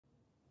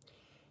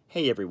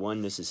Hey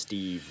everyone, this is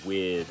Steve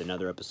with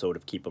another episode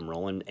of Keep 'em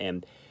Rolling.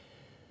 And,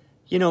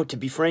 you know, to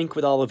be frank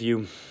with all of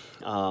you,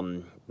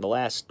 the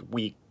last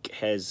week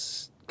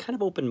has kind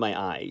of opened my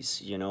eyes.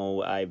 You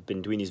know, I've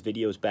been doing these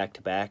videos back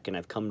to back, and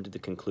I've come to the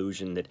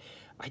conclusion that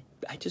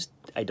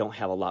I don't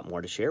have a lot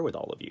more to share with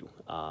all of you.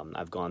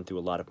 I've gone through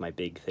a lot of my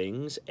big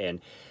things, and,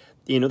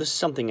 you know, this is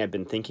something I've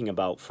been thinking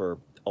about for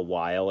a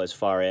while, as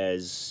far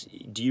as,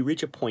 do you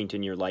reach a point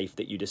in your life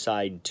that you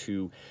decide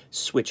to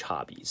switch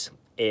hobbies?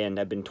 And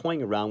I've been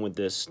toying around with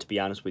this, to be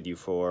honest with you,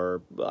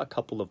 for a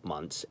couple of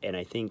months, and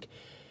I think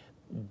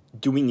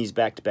doing these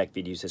back-to-back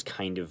videos has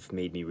kind of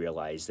made me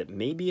realize that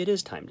maybe it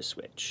is time to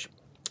switch.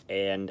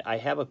 And I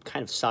have a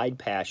kind of side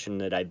passion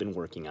that I've been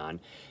working on,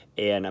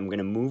 and I'm going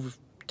to move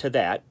to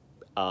that.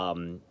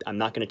 I'm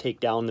not going to take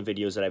down the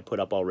videos that I put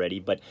up already,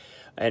 but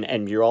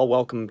and you're all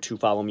welcome to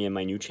follow me on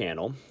my new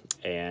channel.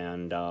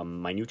 And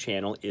my new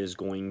channel is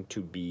going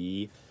to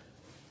be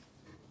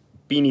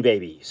Beanie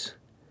Babies,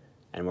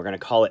 and we're going to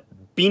call it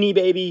Beanie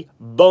Baby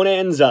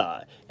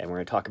Bonanza, and we're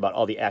going to talk about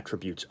all the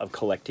attributes of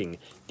collecting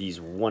these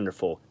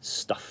wonderful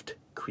stuffed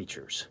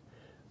creatures.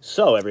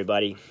 So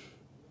everybody,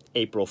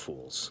 April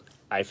Fools.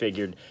 I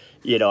figured,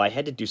 you know, I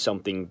had to do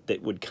something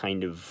that would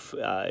kind of,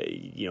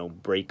 you know,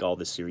 break all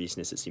the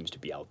seriousness that seems to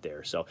be out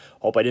there. So,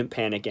 hope I didn't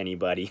panic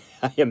anybody.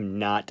 I am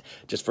not,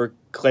 just for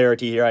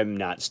clarity here, I'm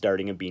not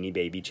starting a Beanie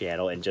Baby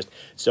channel. And just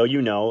so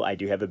you know, I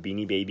do have a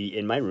Beanie Baby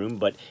in my room,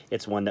 but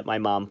it's one that my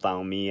mom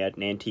found me at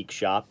an antique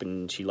shop,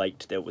 and she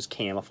liked that it was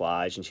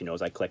camouflage, and she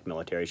knows I collect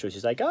military. So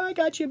she's like, oh, I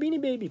got you a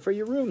Beanie Baby for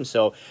your room.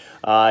 So,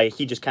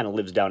 he just kind of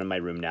lives down in my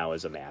room now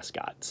as a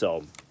mascot.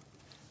 So,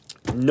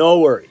 no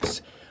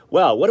worries.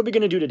 Well, what are we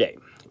going to do today?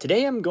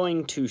 Today I'm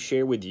going to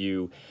share with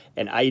you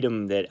an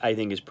item that I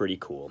think is pretty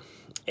cool.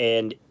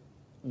 And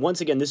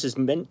once again, this is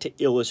meant to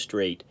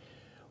illustrate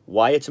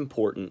why it's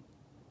important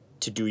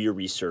to do your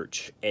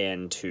research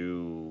and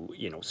to,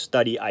 you know,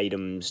 study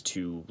items,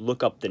 to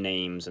look up the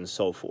names and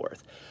so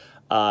forth.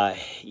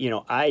 You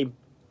know, I,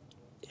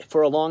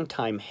 for a long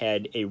time,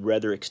 had a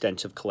rather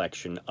extensive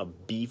collection of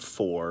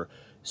B4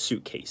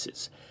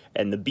 suitcases.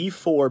 And the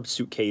B4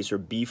 suitcase, or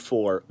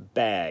B4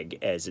 bag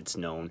as it's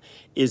known,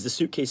 is the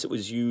suitcase that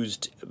was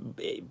used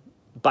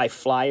by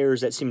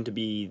Flyers. That seemed to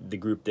be the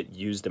group that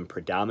used them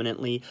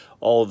predominantly,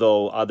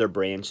 although other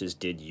branches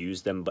did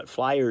use them. But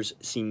Flyers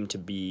seemed to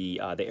be,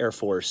 the Air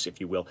Force,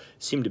 if you will,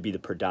 seemed to be the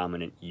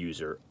predominant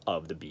user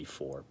of the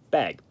B4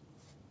 bag.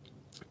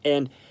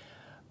 And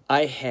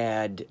I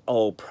had,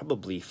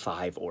 probably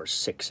 5 or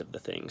 6 of the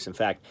things. In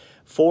fact,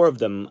 4 of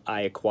them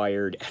I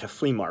acquired at a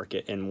flea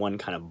market in one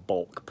kind of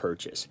bulk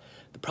purchase.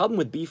 The problem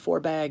with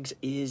B4 bags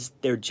is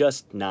they're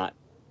just not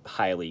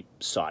highly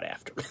sought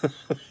after.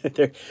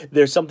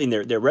 There's something,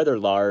 they're rather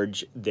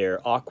large,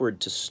 they're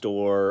awkward to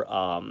store,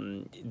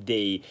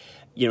 they,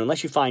 you know,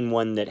 unless you find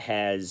one that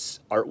has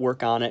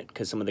artwork on it,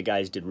 because some of the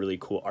guys did really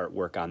cool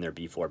artwork on their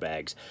B4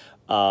 bags,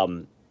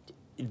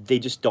 they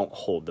just don't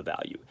hold the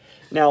value.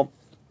 Now,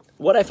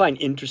 what I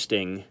find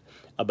interesting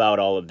about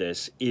all of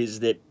this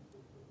is that,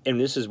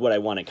 and this is what I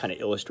want to kind of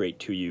illustrate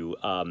to you,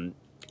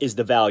 is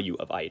the value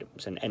of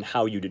items and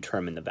how you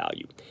determine the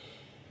value.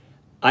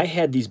 I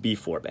had these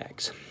B4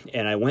 bags,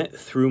 and I went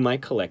through my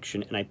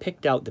collection, and I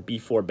picked out the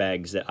B4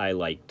 bags that I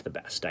liked the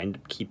best. I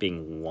ended up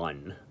keeping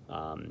one,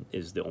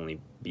 is the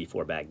only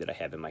B4 bag that I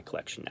have in my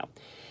collection now.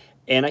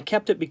 And I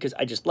kept it because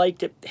I just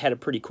liked it, had a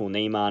pretty cool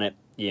name on it,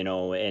 you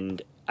know,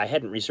 and I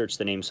hadn't researched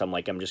the name, so I'm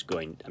like, I'm just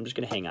going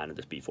to hang on to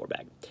this B4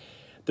 bag.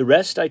 The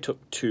rest I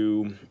took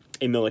to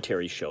a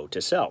military show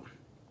to sell.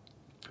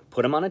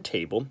 Put them on a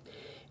table,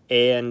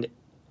 and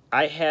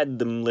I had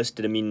them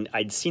listed. I mean,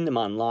 I'd seen them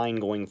online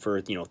going for,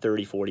 you know,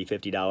 $30, $40,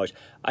 $50.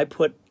 I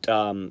put,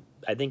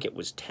 I think it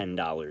was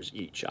 $10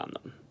 each on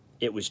them.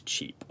 It was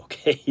cheap,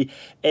 okay?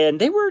 And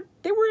they were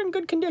in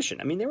good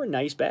condition. I mean, they were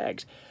nice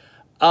bags.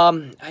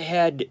 I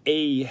had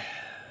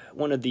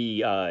one of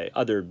the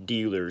other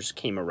dealers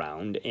came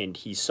around, and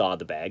he saw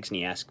the bags, and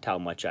he asked how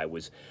much I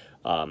was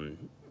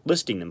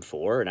listing them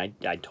for, and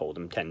I told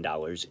him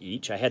 $10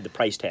 each. I had the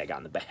price tag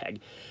on the bag,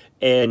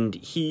 and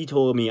he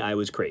told me I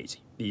was crazy.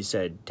 He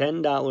said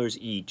 $10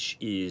 each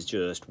is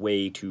just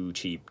way too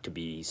cheap to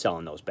be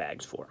selling those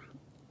bags for.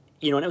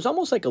 You know, and it was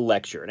almost like a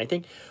lecture. And I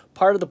think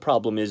part of the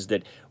problem is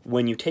that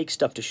when you take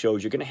stuff to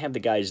shows, you're going to have the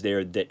guys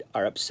there that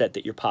are upset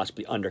that you're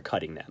possibly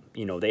undercutting them.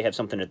 You know, they have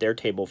something at their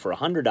table for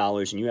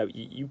 $100, and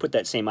you put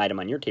that same item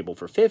on your table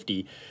for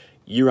 $50,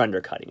 you're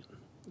undercutting them.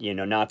 You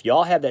know, now if you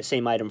all have that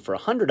same item for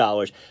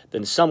 $100,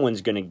 then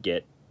someone's going to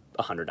get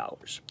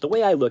 $100. The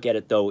way I look at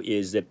it, though,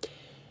 is that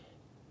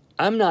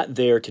I'm not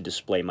there to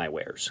display my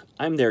wares.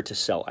 I'm there to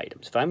sell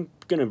items. If I'm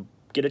going to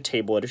get a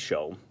table at a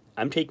show,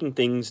 I'm taking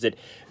things that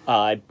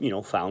I, you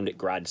know, found at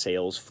garage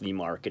sales, flea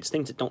markets,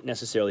 things that don't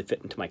necessarily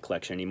fit into my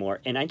collection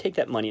anymore, and I take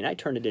that money and I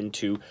turn it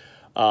into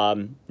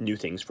new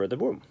things for the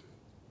room.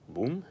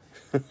 Boom.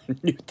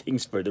 New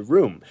things for the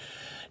room.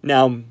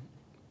 Now,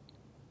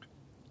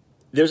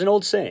 there's an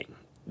old saying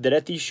that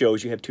at these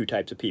shows you have 2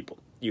 types of people.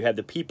 You have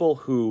the people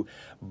who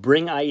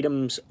bring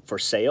items for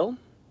sale,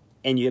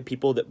 and you have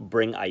people that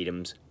bring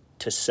items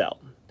to sell.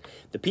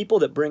 The people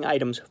that bring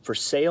items for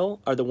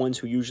sale are the ones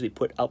who usually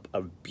put up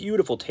a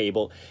beautiful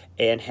table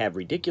and have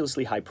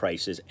ridiculously high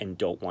prices and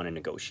don't want to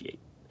negotiate.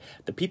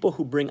 The people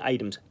who bring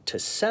items to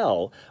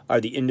sell are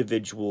the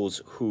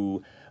individuals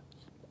who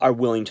are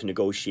willing to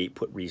negotiate,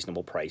 put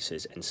reasonable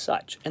prices and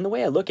such. And the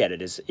way I look at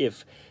it is,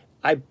 if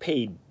I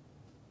paid,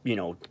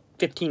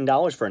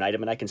 $15 for an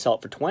item and I can sell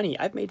it for $20,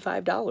 I've made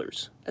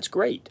 $5. That's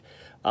great.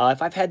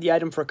 If I've had the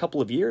item for a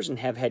couple of years and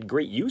have had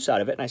great use out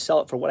of it and I sell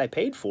it for what I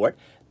paid for it,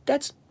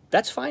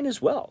 that's fine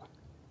as well.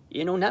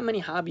 Not many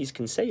hobbies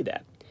can say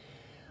that.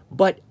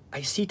 But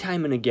I see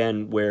time and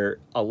again where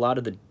a lot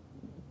of the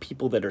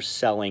people that are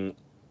selling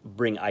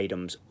bring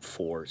items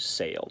for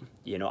sale.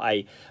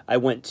 I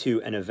went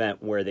to an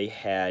event where they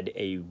had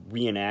a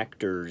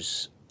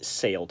reenactors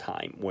sale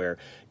time where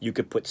you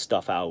could put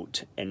stuff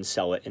out and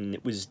sell it, and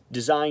it was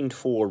designed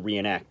for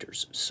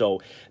reenactors.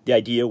 So the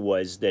idea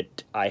was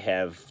that I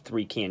have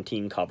 3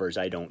 canteen covers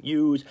I don't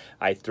use.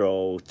 I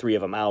throw 3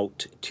 of them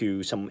out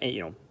to some,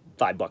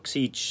 $5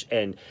 each,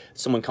 and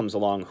someone comes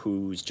along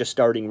who's just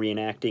starting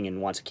reenacting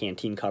and wants a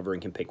canteen cover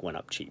and can pick one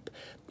up cheap.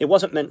 It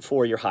wasn't meant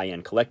for your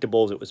high-end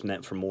collectibles. It was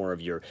meant for more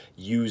of your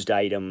used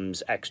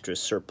items, extra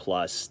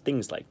surplus,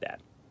 things like that.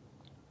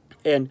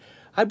 And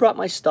I brought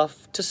my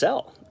stuff to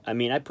sell.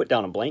 I put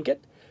down a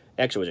blanket.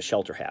 Actually, it was a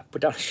shelter half.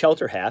 Put down a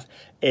shelter half,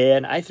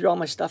 and I threw all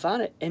my stuff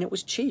on it, and it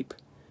was cheap.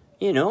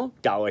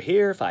 $1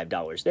 here,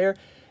 $5 there.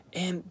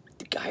 And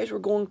the guys were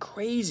going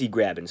crazy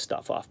grabbing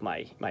stuff off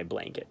my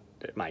blanket,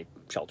 my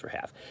shelter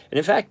half. And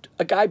in fact,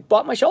 a guy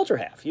bought my shelter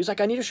half. He was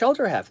like, "I need a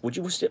shelter half. Would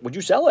you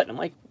sell it?" And I'm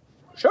like,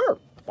 "Sure,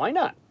 why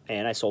not?"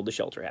 And I sold the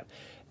shelter half.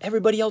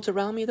 Everybody else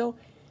around me, though,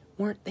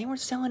 weren't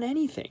selling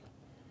anything.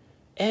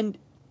 And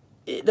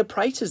the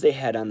prices they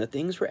had on the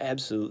things were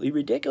absolutely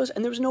ridiculous,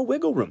 and there was no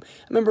wiggle room.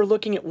 I remember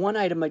looking at one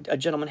item a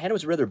gentleman had. It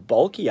was a rather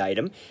bulky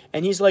item,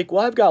 and he's like,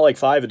 "Well, I've got like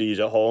 5 of these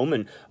at home,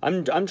 and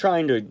I'm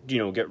trying to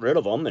get rid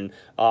of them, and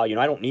I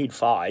don't need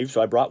 5,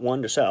 so I brought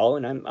 1 to sell."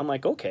 And I'm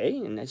like, "Okay,"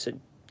 and I said,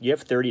 "You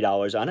have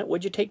 $30 on it.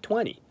 Would you take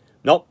 20?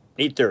 "Nope,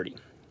 need 30.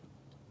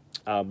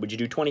 Would you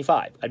do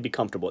 25? I'd be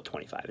comfortable at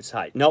 25. It's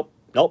high." "Nope,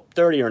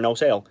 30 or no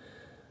sale."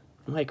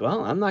 I'm like,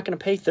 "Well, I'm not going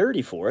to pay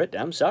 30 for it.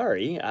 I'm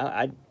sorry.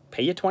 I'd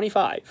pay you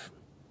 25.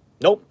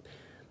 "Nope."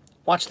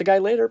 Watched the guy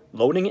later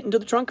loading it into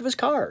the trunk of his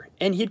car,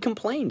 and he'd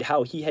complained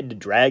how he had to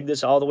drag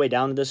this all the way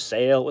down to the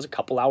sale. It was a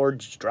couple-hour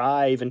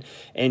drive,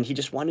 and he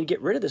just wanted to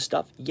get rid of this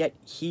stuff, yet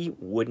he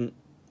wouldn't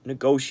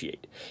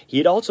negotiate. He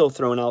had also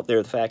thrown out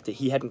there the fact that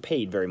he hadn't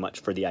paid very much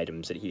for the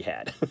items that he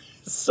had.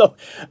 So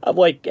I'm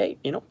like, "Hey,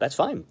 that's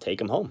fine. Take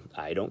them home.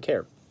 I don't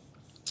care."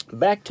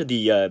 Back to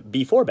the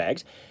B4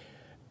 bags.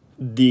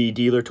 The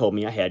dealer told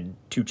me I had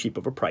too cheap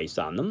of a price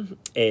on them,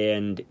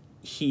 and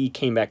he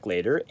came back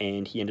later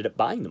and he ended up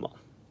buying them all.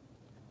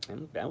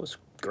 And that was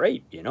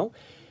great,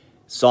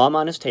 Saw him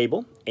on his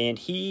table, and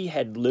he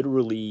had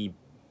literally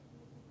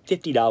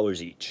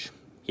 $50 each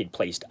he'd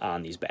placed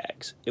on these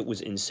bags. It was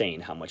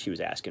insane how much he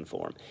was asking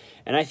for them.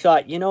 And I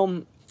thought,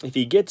 if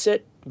he gets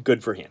it,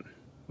 good for him.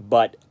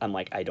 But I'm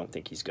like, I don't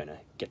think he's going to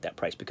get that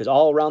price, because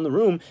all around the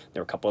room,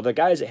 there were a couple other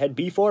guys that had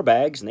B4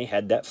 bags, and they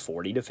had that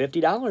 $40 to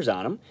 $50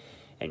 on them.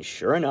 And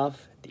sure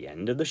enough, at the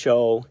end of the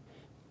show,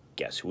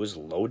 guess who was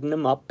loading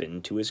them up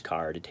into his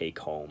car to take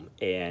home?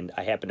 And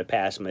I happened to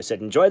pass him. I said,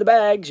 "Enjoy the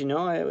bags,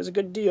 it was a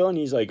good deal." And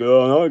he's like,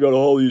 "Oh, now I got to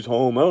haul these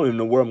home. I don't even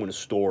know where I'm going to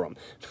store them."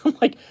 I'm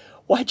like,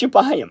 "Why'd you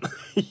buy them?"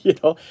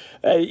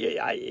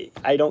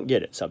 I don't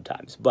get it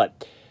sometimes.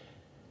 But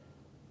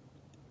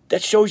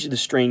that shows you the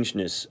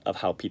strangeness of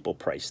how people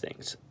price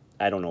things.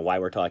 I don't know why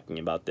we're talking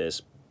about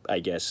this. I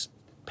guess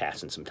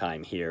passing some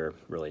time here,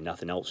 really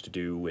nothing else to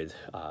do with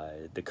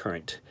the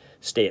current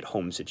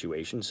stay-at-home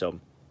situation. So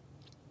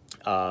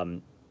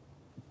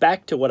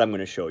back to what I'm going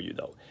to show you,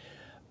 though.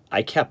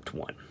 I kept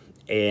one,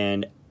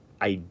 and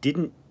I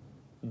didn't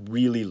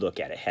really look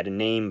at it. It had a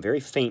name, very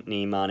faint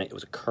name on it. It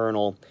was a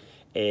Colonel,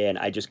 and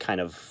I just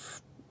kind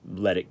of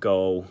let it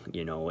go,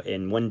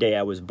 And one day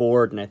I was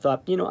bored, and I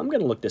thought, I'm going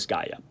to look this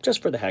guy up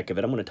just for the heck of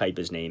it. I'm going to type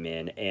his name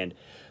in, and,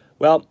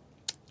 well,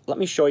 let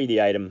me show you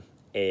the item,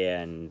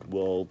 and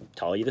we'll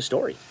tell you the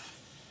story.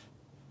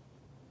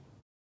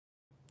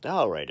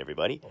 All right,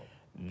 everybody.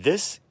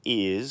 This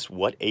is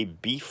what a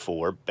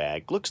B4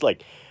 bag looks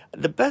like.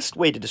 The best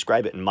way to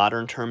describe it in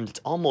modern terms,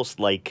 it's almost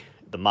like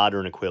the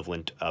modern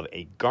equivalent of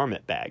a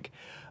garment bag.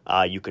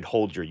 You could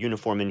hold your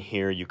uniform in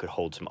here. You could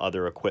hold some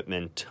other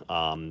equipment.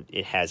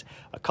 It has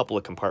a couple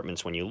of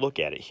compartments when you look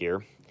at it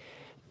here.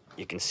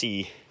 You can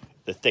see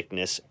the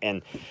thickness,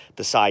 and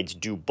the sides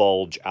do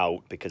bulge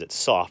out because it's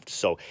soft,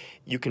 so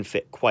you can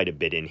fit quite a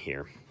bit in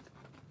here.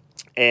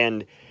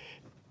 And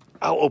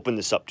I'll open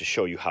this up to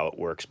show you how it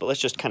works, but let's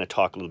just kind of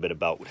talk a little bit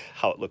about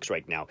how it looks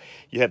right now.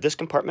 You have this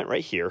compartment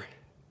right here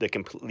that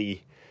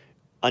completely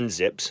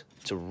unzips.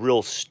 It's a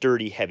real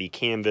sturdy, heavy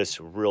canvas,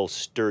 real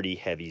sturdy,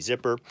 heavy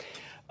zipper.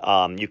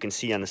 You can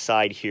see on the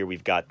side here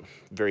we've got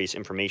various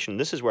information.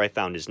 This is where I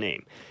found his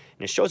name.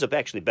 And it shows up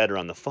actually better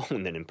on the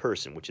phone than in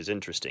person, which is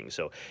interesting.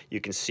 So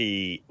you can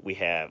see we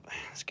have,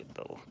 let's get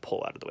the little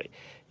pull out of the way.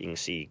 You can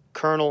see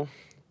Colonel,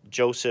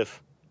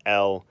 Joseph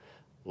L.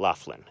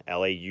 Laughlin,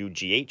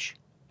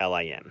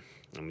 Laughlin.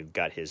 And we've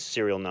got his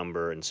serial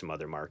number and some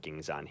other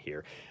markings on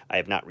here. I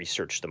have not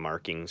researched the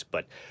markings,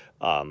 but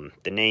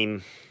the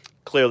name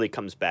clearly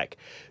comes back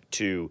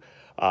to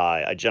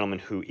a gentleman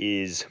who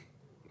is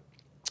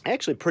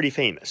actually pretty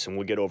famous, and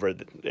we'll get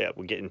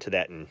we'll get into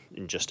that in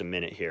just a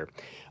minute here.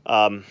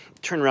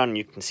 Turn around and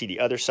you can see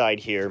the other side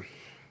here.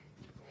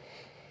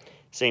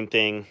 Same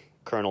thing,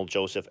 Colonel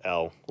Joseph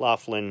L.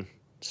 Laughlin,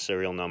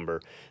 serial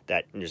number.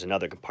 That there's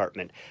another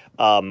compartment.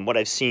 What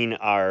I've seen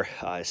are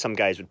some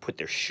guys would put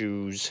their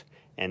shoes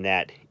and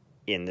that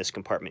in this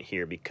compartment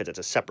here because it's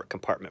a separate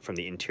compartment from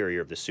the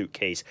interior of the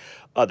suitcase.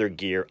 Other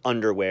gear,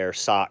 underwear,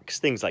 socks,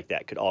 things like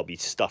that could all be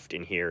stuffed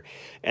in here,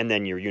 and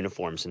then your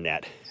uniforms and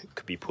that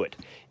could be put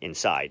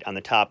inside. On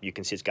the top, you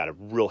can see it's got a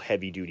real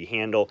heavy-duty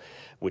handle,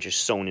 which is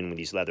sewn in with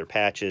these leather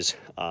patches.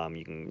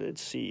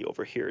 Let's see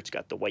over here, it's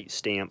got the white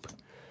stamp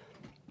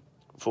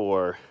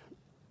for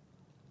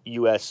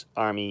U.S.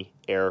 Army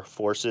Air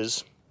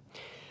Forces.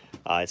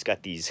 It's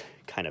got these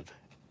kind of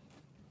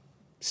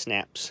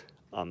snaps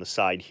on the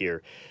side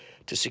here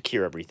to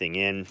secure everything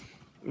in.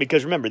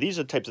 Because remember, these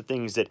are the types of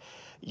things that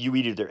you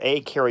either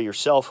A, carry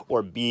yourself,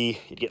 or B,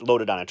 you get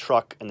loaded on a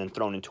truck and then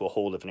thrown into a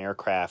hold of an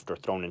aircraft or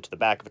thrown into the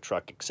back of a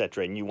truck,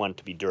 etc. And you want it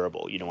to be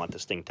durable. You don't want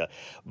this thing to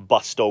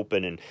bust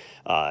open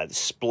and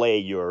splay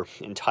your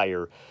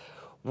entire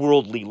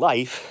worldly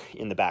life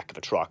in the back of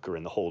a truck or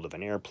in the hold of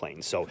an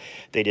airplane. So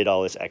they did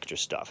all this extra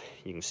stuff.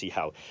 You can see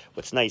how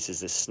what's nice is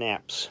this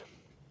snaps.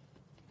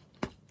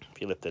 If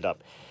you lift it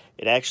up,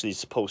 it actually is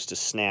supposed to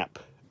snap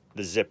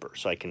the zipper,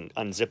 so I can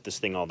unzip this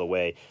thing all the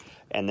way,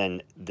 and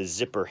then the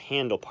zipper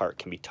handle part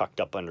can be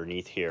tucked up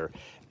underneath here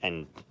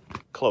and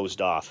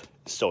closed off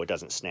so it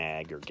doesn't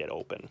snag or get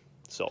open.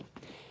 So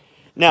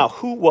now,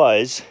 who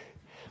was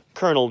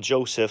Colonel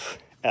Joseph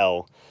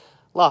L.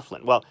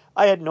 Laughlin? Well,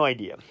 I had no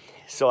idea,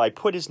 so I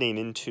put his name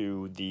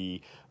into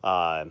the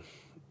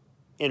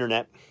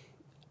internet.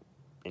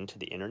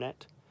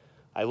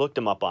 I looked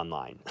him up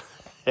online.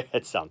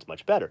 It sounds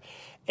much better,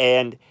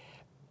 and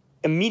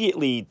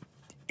immediately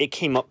it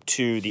came up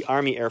to the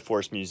Army Air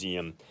Force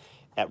Museum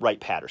at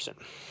Wright-Patterson,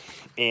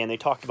 and they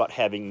talked about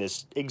having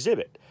this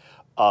exhibit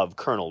of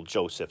Colonel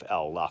Joseph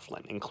L.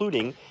 Laughlin,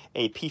 including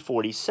a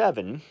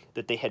P-47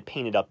 that they had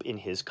painted up in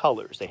his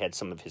colors. They had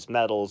some of his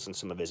medals and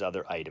some of his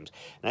other items,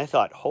 and I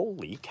thought,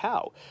 holy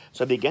cow.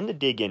 So I began to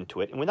dig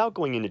into it, and without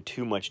going into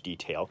too much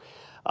detail,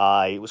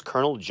 it was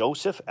Colonel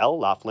Joseph L.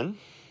 Laughlin.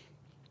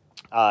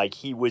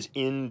 He was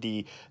in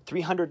the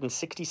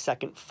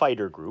 362nd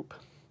Fighter Group.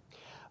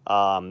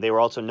 They were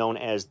also known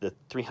as the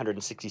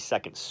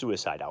 362nd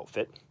Suicide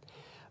Outfit.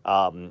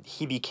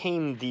 He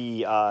became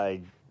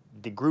the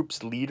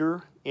group's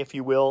leader, if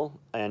you will,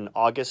 in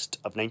August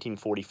of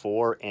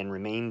 1944 and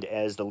remained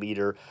as the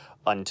leader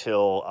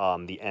until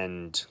the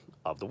end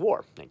of the war,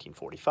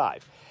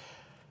 1945.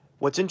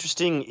 What's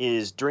interesting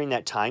is during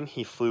that time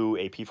he flew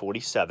a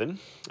P-47.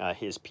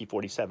 His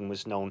P-47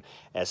 was known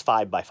as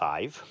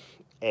 5x5.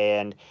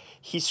 And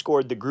he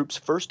scored the group's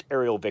first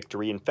aerial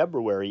victory in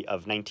February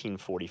of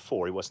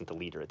 1944. He wasn't the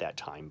leader at that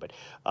time, but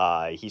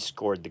he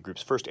scored the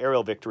group's first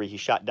aerial victory. He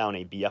shot down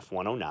a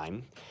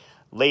Bf-109.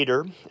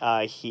 Later,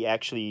 he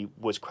actually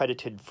was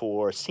credited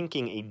for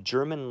sinking a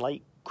German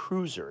light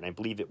cruiser, and I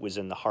believe it was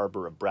in the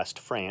harbor of Brest,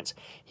 France.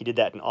 He did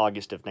that in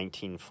August of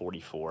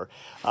 1944.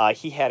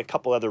 He had a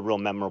couple other real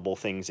memorable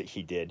things that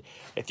he did.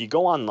 If you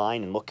go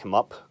online and look him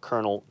up,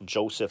 Colonel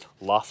Joseph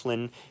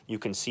Laughlin, you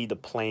can see the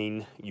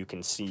plane, you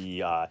can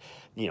see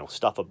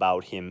stuff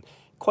about him.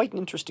 Quite an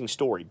interesting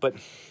story, but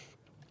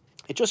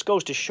it just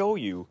goes to show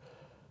you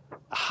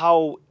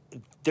how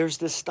there's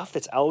this stuff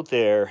that's out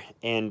there,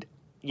 and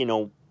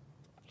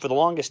for the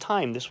longest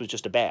time this was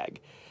just a bag.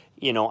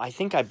 I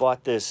think I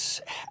bought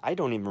this, I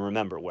don't even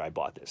remember where I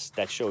bought this.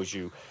 That shows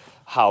you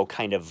how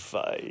kind of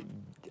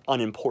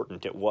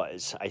unimportant it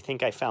was. I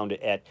think I found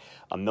it at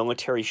a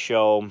military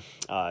show.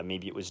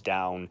 Maybe it was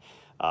down,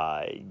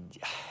 I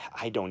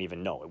don't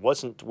even know. It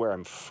wasn't where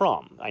I'm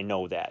from, I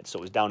know that. So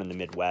it was down in the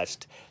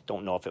Midwest.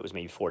 Don't know if it was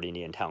maybe Fort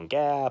Indian Town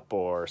Gap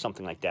or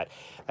something like that.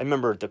 I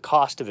remember the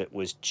cost of it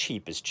was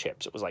cheap as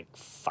chips. It was like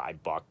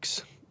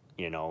 $5.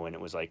 And it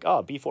was like,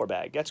 oh, B-4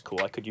 bag, that's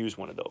cool, I could use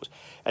one of those.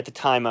 At the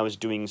time, I was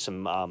doing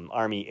some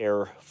Army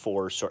Air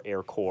Force or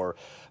Air Corps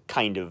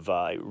kind of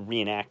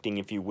reenacting,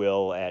 if you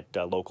will, at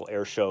local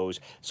air shows.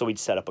 So we'd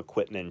set up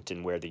equipment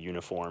and wear the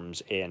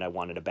uniforms, and I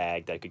wanted a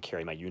bag that I could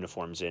carry my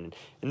uniforms in.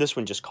 And this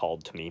one just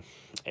called to me,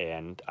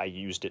 and I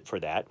used it for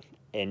that,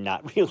 and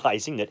not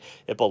realizing that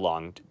it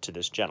belonged to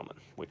this gentleman,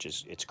 which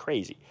is, it's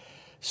crazy.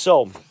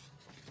 So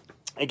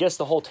I guess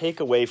the whole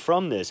takeaway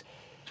from this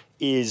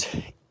is,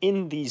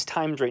 in these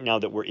times right now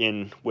that we're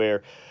in,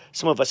 where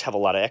some of us have a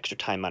lot of extra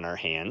time on our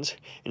hands,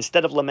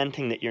 instead of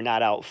lamenting that you're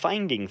not out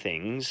finding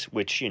things,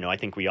 which, I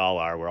think we all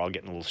are, we're all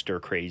getting a little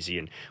stir-crazy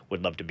and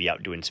would love to be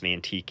out doing some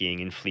antiquing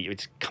and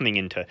it's coming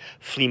into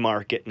flea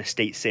market and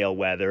estate sale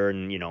weather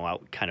and,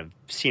 out kind of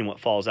seeing what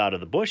falls out of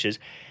the bushes.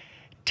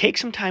 Take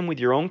some time with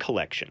your own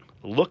collection.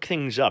 Look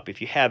things up. If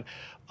you have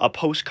a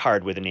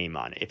postcard with a name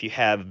on it, if you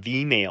have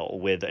V-mail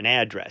with an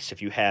address,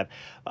 if you have,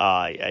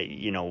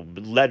 you know,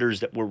 letters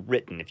that were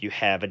written, if you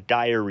have a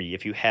diary,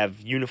 if you have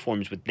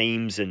uniforms with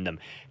names in them,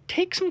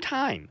 take some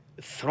time,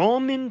 throw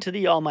them into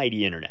the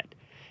almighty internet,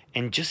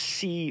 and just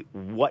see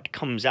what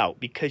comes out,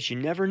 because you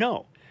never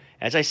know.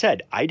 As I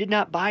said, I did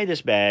not buy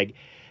this bag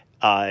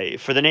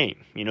for the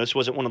name. You know, this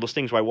wasn't one of those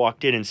things where I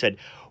walked in and said,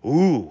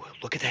 ooh,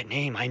 look at that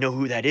name. I know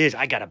who that is.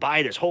 I got to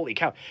buy this. Holy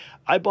cow.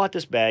 I bought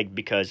this bag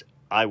because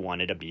I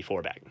wanted a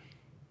B4 bag.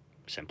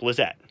 Simple as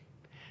that.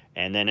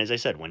 And then, as I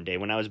said, one day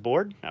when I was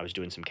bored, I was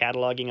doing some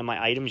cataloging of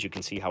my items. You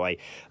can see how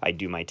I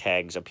do my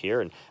tags up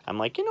here. And I'm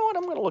like, you know what?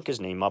 I'm going to look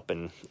his name up.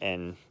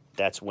 And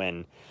that's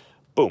when,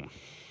 boom,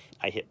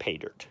 I hit pay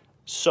dirt.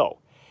 So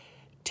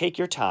take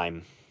your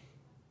time.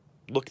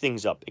 Look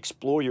things up.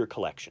 Explore your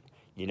collection.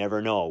 You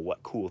never know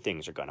what cool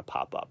things are going to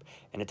pop up.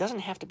 And it doesn't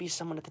have to be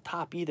someone at the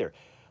top either.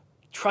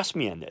 Trust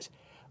me on this.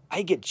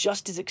 I get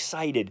just as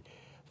excited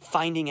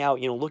finding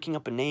out, you know, looking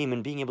up a name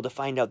and being able to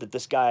find out that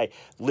this guy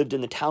lived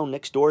in the town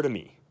next door to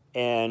me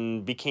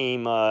and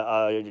became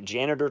a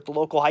janitor at the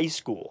local high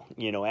school,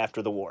 you know,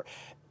 after the war.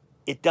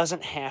 It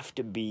doesn't have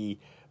to be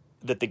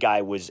that the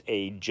guy was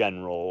a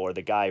general or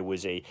the guy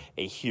was a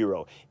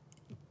hero.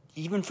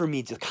 Even for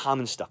me, the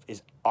common stuff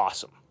is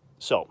awesome.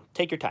 So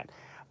take your time.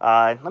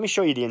 Let me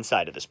show you the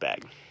inside of this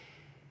bag.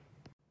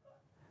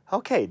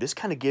 Okay, this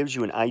kind of gives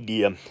you an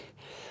idea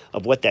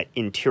of what that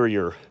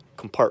interior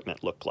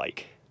compartment looked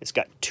like. It's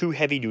got two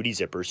heavy-duty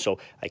zippers, so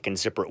I can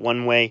zipper it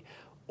one way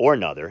or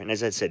another. And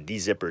as I said,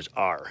 these zippers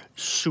are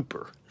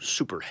super,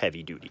 super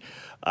heavy-duty.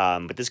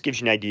 But this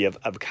gives you an idea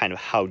of kind of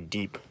how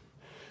deep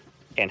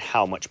and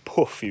how much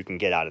poof you can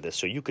get out of this.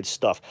 So you could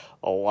stuff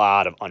a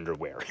lot of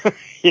underwear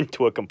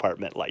into a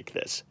compartment like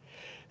this.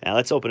 Now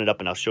let's open it up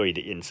and I'll show you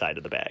the inside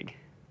of the bag.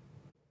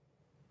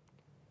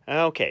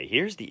 Okay,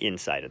 here's the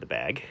inside of the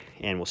bag,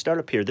 and we'll start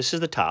up here. This is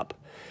the top,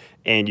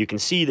 and you can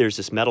see there's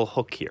this metal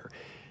hook here.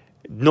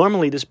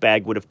 Normally, this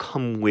bag would have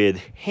come with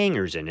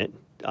hangers in it,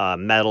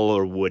 metal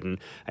or wooden.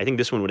 I think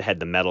this one would have had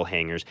the metal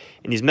hangers,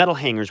 and these metal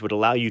hangers would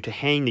allow you to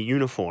hang the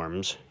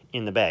uniforms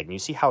in the bag. And you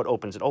see how it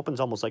opens? It opens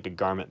almost like a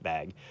garment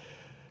bag.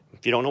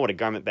 If you don't know what a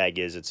garment bag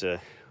is, it's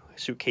a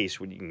suitcase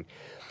where you can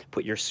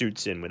put your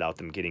suits in without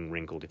them getting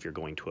wrinkled if you're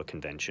going to a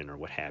convention or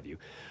what have you.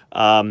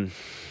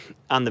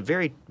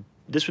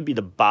 This would be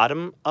the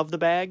bottom of the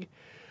bag,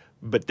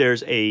 but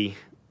there's a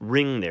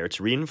ring there. It's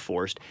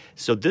reinforced.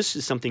 So this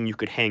is something you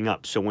could hang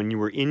up. So when you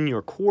were in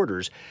your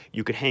quarters,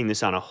 you could hang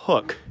this on a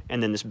hook,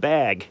 and then this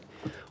bag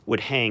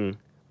would hang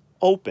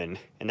open,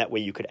 and that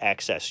way you could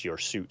access your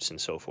suits and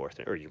so forth,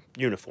 or your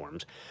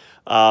uniforms.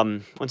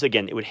 Once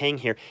again, it would hang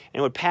here, and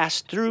it would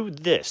pass through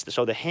this.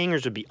 So the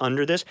hangers would be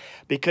under this,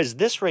 because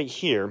this right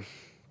here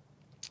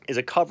is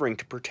a covering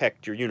to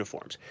protect your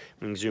uniforms.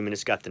 When you zoom in,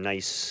 it's got the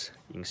nice,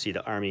 you can see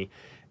the Army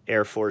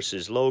Air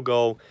Force's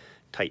logo,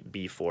 Type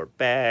B4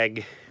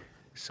 bag,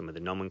 some of the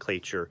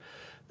nomenclature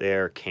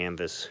there,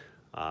 Canvas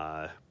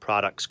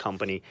Products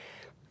Company.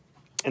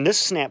 And this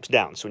snaps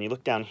down. So when you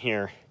look down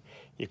here,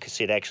 you can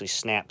see it actually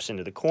snaps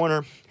into the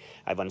corner.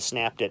 I've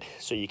unsnapped it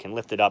so you can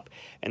lift it up,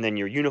 and then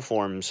your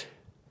uniforms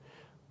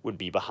would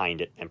be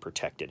behind it and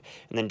protected.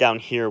 And then down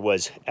here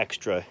was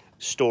extra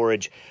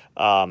storage.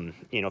 You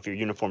know, if your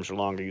uniforms are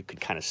longer, you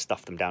could kind of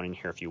stuff them down in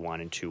here if you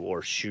wanted to,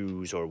 or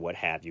shoes or what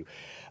have you.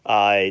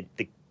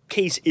 The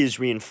case is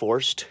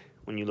reinforced.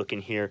 When you look in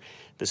here,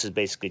 this is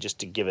basically just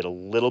to give it a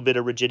little bit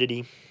of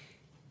rigidity,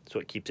 so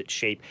it keeps its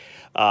shape.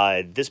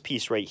 This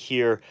piece right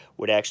here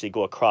would actually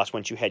go across.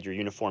 Once you had your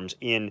uniforms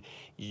in,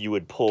 you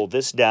would pull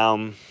this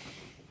down,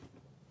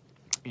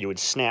 you would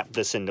snap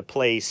this into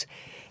place,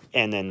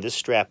 and then this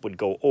strap would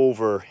go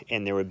over,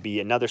 and there would be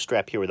another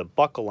strap here with a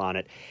buckle on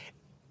it,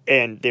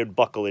 and they would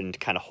buckle in to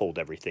kind of hold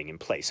everything in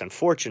place.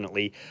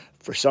 Unfortunately,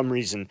 for some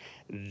reason,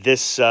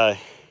 this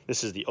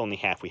is the only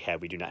half we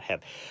have. We do not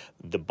have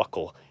the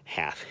buckle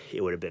half.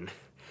 It would have been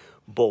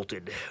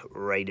bolted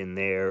right in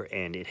there,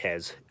 and it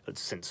has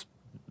since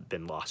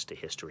been lost to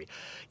history.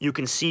 You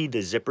can see the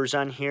zippers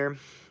on here,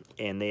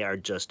 and they are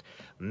just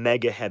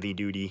mega heavy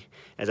duty.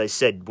 As I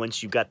said,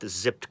 once you got this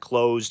zipped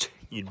closed,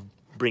 you'd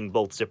bring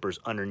both zippers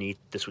underneath.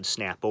 This would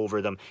snap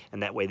over them,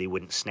 and that way they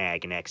wouldn't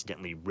snag and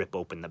accidentally rip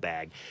open the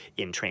bag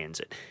in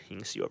transit. You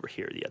can see over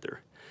here the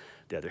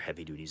other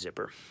heavy duty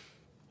zipper.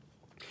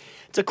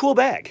 It's a cool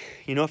bag.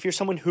 You know, if you're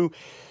someone who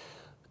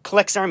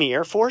collects Army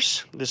Air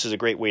Force, this is a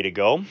great way to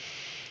go.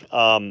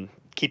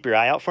 Keep your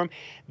eye out for them.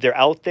 They're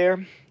out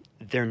there.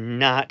 They're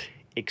not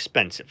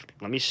expensive.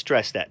 Let me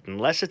stress that.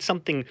 Unless it's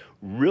something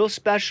real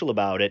special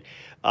about it,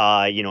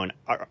 you know, an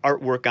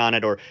artwork on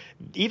it, or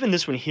even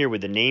this one here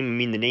with the name. I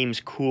mean, the name's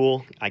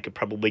cool. I could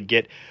probably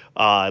get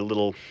a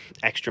little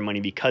extra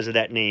money because of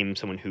that name,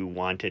 someone who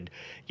wanted,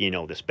 you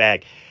know, this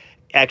bag.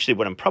 Actually,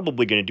 what I'm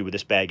probably going to do with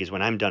this bag is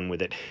when I'm done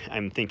with it,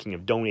 I'm thinking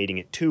of donating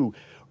it to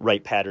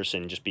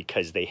Wright-Patterson just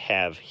because they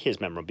have his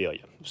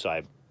memorabilia. So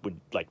I would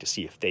like to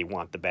see if they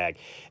want the bag,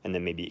 and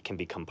then maybe it can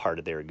become part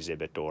of their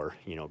exhibit or,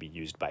 you know, be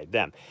used by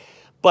them.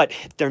 But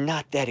they're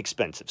not that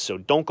expensive, so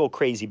don't go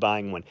crazy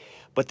buying one.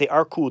 But they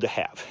are cool to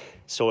have.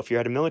 So if you're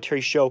at a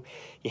military show,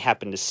 you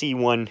happen to see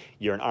one,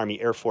 you're an Army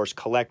Air Force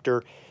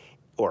collector,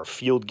 or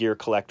field gear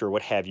collector,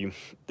 what have you,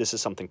 this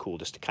is something cool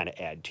just to kind of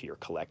add to your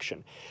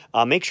collection.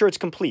 Make sure it's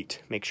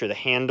complete. Make sure the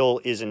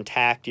handle is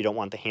intact. You don't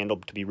want the handle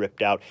to be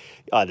ripped out.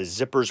 The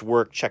zippers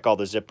work. Check all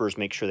the zippers.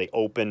 Make sure they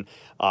open.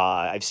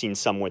 I've seen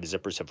some where the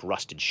zippers have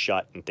rusted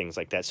shut and things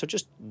like that. So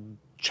just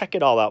check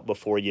it all out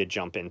before you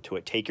jump into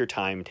it. Take your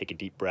time, take a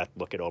deep breath,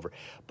 look it over.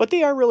 But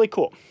they are really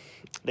cool.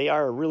 They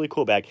are a really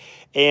cool bag,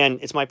 and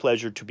it's my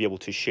pleasure to be able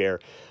to share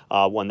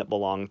one that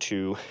belonged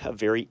to a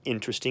very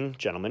interesting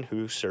gentleman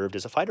who served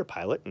as a fighter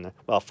pilot, and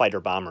well, fighter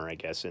bomber, I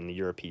guess, in the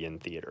European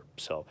theater.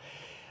 So,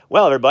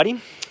 well,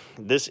 everybody,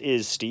 this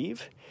is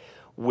Steve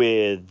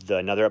with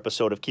another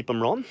episode of Keep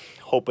 'em Rolling,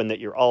 hoping that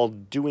you're all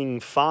doing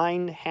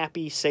fine,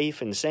 happy,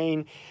 safe, and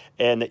sane,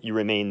 and that you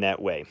remain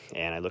that way.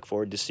 And I look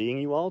forward to seeing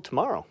you all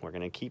tomorrow. We're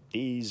going to keep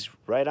these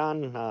right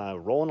on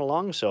rolling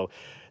along. So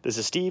this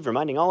is Steve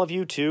reminding all of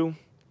you to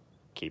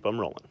keep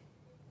 'em rolling.